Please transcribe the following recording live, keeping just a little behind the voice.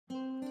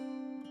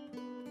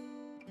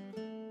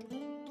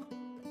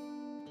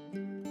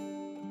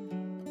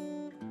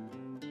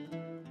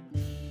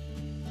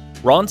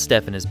Ron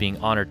Steffen is being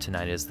honored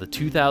tonight as the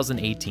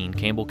 2018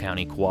 Campbell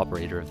County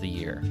Cooperator of the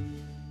Year.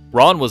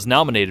 Ron was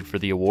nominated for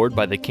the award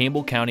by the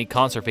Campbell County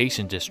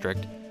Conservation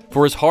District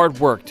for his hard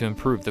work to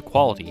improve the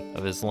quality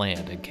of his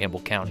land in Campbell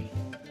County.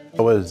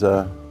 I was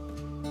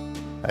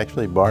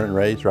actually born and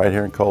raised right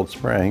here in Cold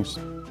Springs.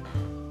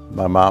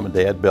 My mom and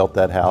dad built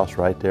that house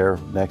right there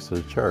next to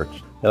the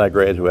church. And I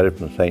graduated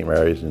from St.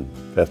 Mary's in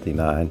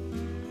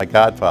 '59. My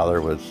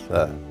godfather was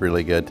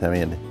really good to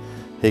me, and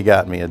he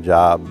got me a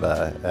job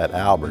at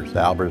Albers.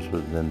 Albers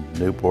was in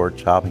Newport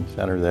Shopping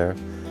Center there,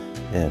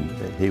 and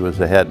he was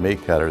the head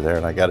meat cutter there,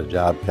 and I got a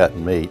job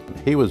cutting meat.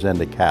 He was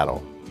into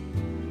cattle.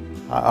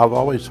 I've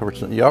always, for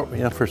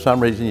some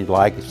reason you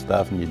like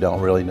stuff and you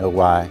don't really know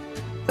why,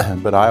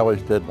 but I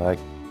always did like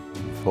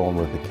fooling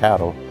with the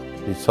cattle.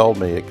 He sold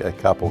me a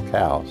couple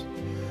cows,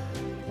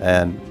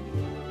 and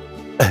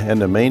in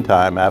the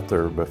meantime,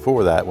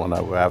 before that,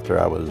 after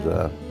I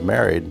was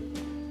married,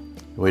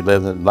 we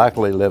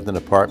luckily lived in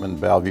an apartment in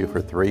Bellevue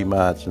for 3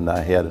 months, and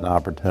I had an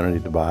opportunity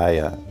to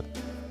buy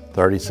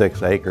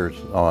 36 acres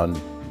on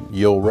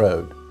Yule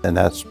Road, and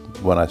that's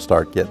when I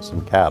started getting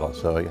some cattle.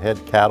 So I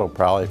had cattle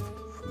probably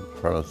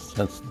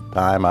since the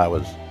time I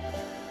was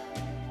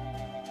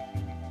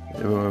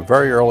in my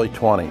very early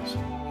 20s.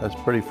 I was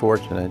pretty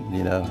fortunate,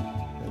 you know.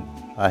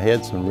 I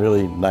had some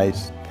really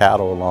nice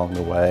cattle along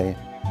the way.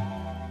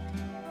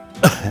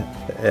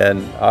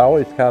 And I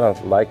always kind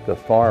of liked the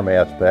farm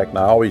aspect, and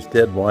I always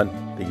did want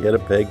to get a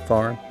pig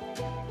farm.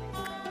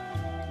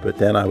 But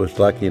then I was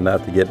lucky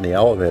enough to get in the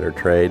elevator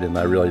trade, and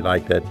I really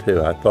liked that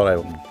too. I thought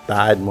I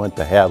died and went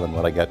to heaven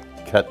when I got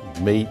cut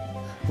meat.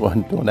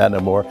 Wasn't doing that no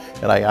more,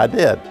 and I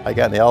did. I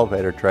got in the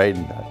elevator trade,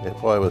 and it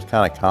was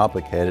kind of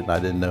complicated, and I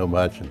didn't know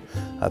much. And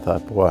I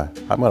thought, boy,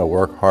 I'm going to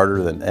work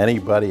harder than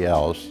anybody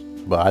else,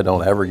 but I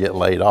don't ever get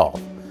laid off.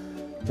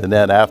 And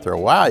then after a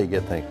while, you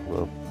get thinking,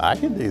 well, I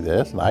can do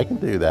this and I can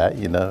do that,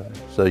 you know.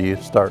 So you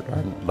start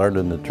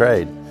learning the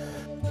trade.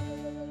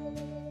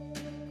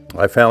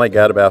 I finally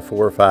got about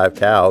 4 or 5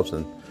 cows,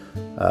 and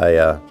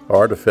I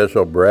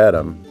artificial bred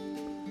them,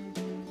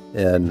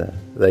 and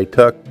they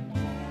took.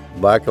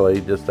 Luckily,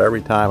 just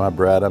every time I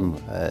bred them,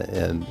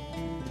 and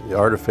the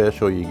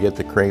artificial, you get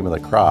the cream of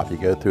the crop. You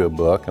go through a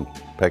book and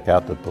pick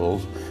out the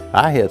bulls.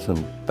 I had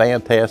some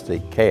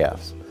fantastic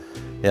calves,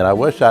 and I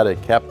wish I'd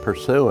have kept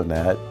pursuing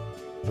that,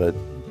 but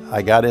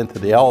I got into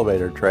the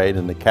elevator trade,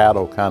 and the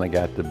cattle kind of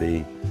got to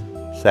be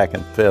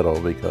second fiddle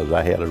because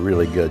I had a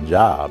really good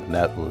job, and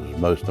that was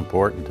most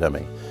important to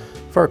me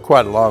for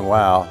quite a long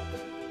while.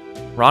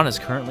 Ron is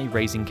currently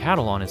raising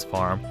cattle on his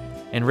farm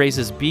and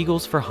raises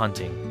beagles for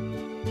hunting.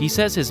 He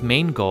says his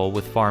main goal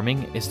with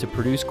farming is to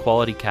produce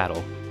quality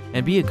cattle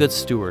and be a good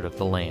steward of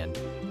the land.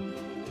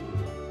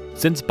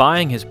 Since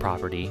buying his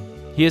property,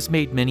 he has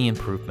made many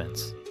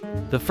improvements.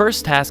 The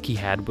first task he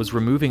had was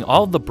removing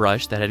all the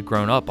brush that had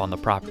grown up on the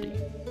property.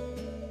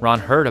 Ron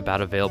heard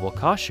about available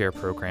cost share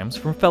programs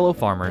from fellow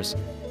farmers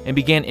and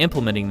began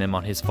implementing them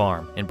on his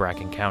farm in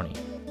Bracken County.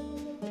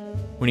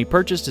 When he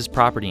purchased his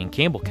property in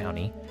Campbell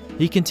County,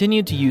 he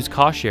continued to use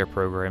cost share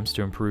programs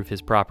to improve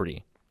his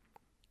property.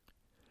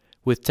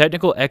 With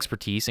technical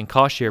expertise in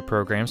cost share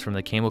programs from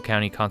the Campbell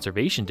County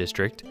Conservation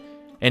District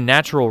and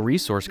Natural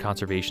Resource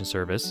Conservation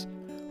Service,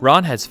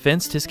 Ron has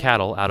fenced his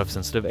cattle out of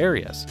sensitive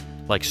areas,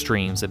 like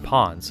streams and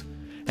ponds,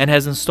 and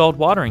has installed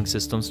watering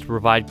systems to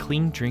provide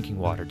clean drinking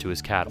water to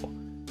his cattle,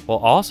 while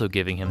also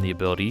giving him the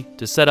ability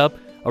to set up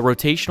a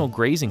rotational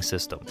grazing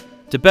system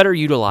to better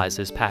utilize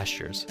his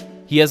pastures.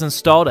 He has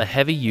installed a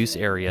heavy use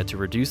area to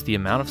reduce the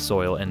amount of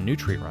soil and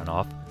nutrient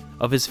runoff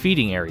of his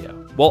feeding area,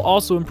 while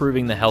also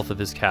improving the health of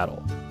his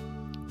cattle.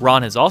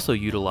 Ron has also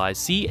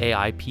utilized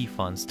CAIP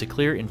funds to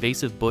clear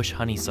invasive bush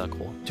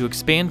honeysuckle to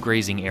expand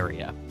grazing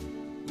area.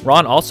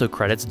 Ron also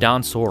credits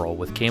Don Sorrell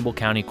with Campbell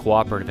County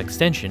Cooperative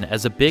Extension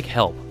as a big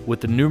help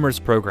with the numerous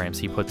programs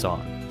he puts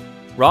on.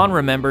 Ron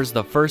remembers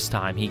the first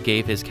time he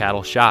gave his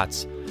cattle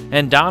shots,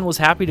 and Don was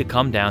happy to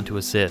come down to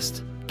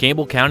assist.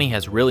 Campbell County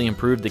has really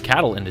improved the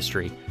cattle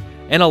industry,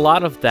 and a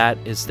lot of that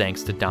is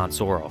thanks to Don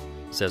Sorrell,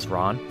 says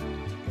Ron.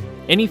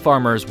 Any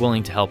farmer is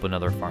willing to help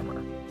another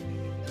farmer.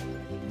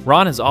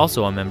 Ron is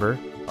also a member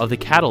of the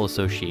Cattle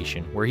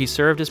Association, where he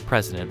served as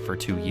president for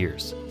 2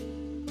 years.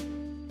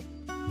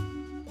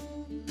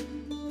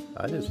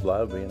 I just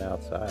love being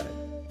outside.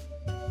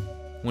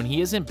 When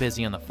he isn't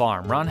busy on the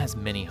farm, Ron has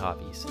many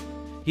hobbies.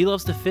 He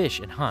loves to fish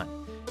and hunt,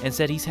 and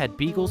said he's had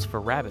beagles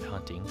for rabbit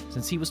hunting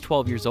since he was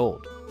 12 years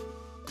old.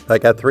 I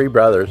got 3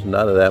 brothers, and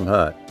none of them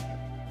hunt.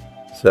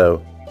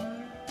 So,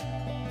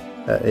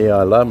 you know,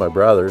 I love my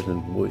brothers,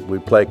 and we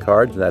play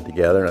cards and that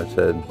together, and I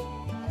said,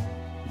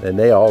 and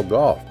they all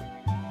golfed.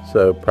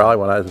 So probably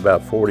when I was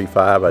about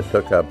 45, I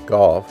took up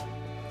golf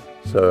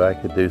so I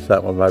could do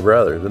something with my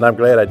brothers. And I'm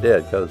glad I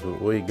did, because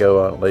we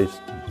go on at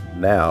least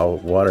now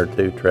 1 or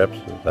 2 trips,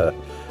 a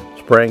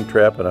spring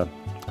trip and a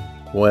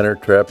winter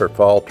trip or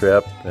fall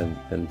trip,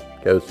 and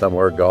go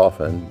somewhere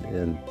golfing.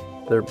 And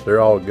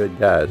they're all good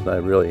guys, and I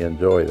really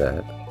enjoy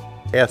that.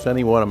 Ask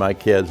any one of my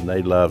kids, and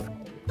they love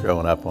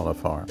growing up on a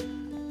farm.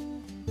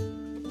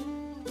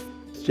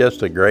 It's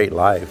just a great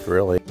life,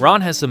 really.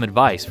 Ron has some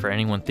advice for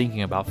anyone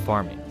thinking about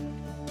farming.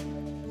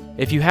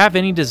 If you have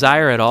any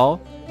desire at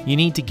all, you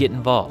need to get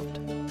involved.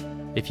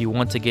 If you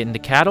want to get into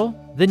cattle,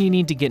 then you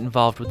need to get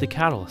involved with the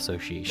Cattle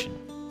Association.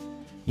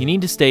 You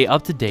need to stay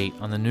up to date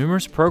on the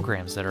numerous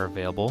programs that are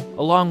available,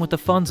 along with the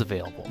funds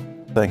available.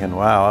 Thinking,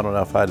 wow, I don't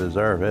know if I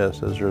deserve this.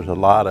 There's a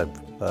lot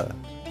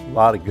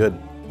of good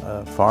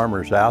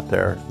farmers out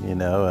there, you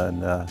know,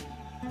 and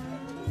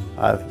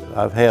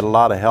I've had a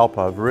lot of help.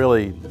 I've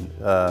really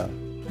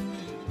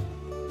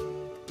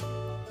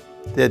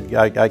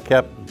I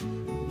kept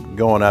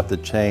going up the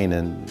chain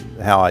and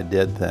how I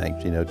did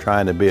things, you know,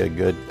 trying to be a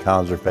good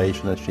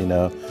conservationist, you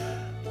know,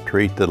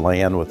 treat the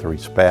land with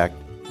respect.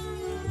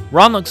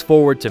 Ron looks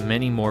forward to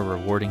many more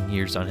rewarding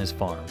years on his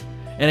farm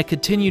and a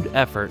continued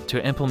effort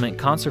to implement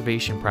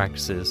conservation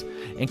practices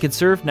and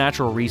conserve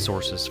natural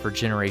resources for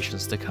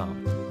generations to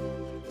come.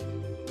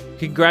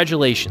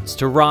 Congratulations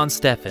to Ron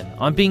Steffen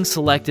on being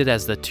selected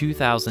as the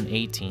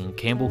 2018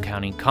 Campbell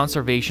County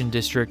Conservation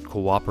District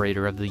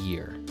Cooperator of the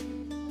Year.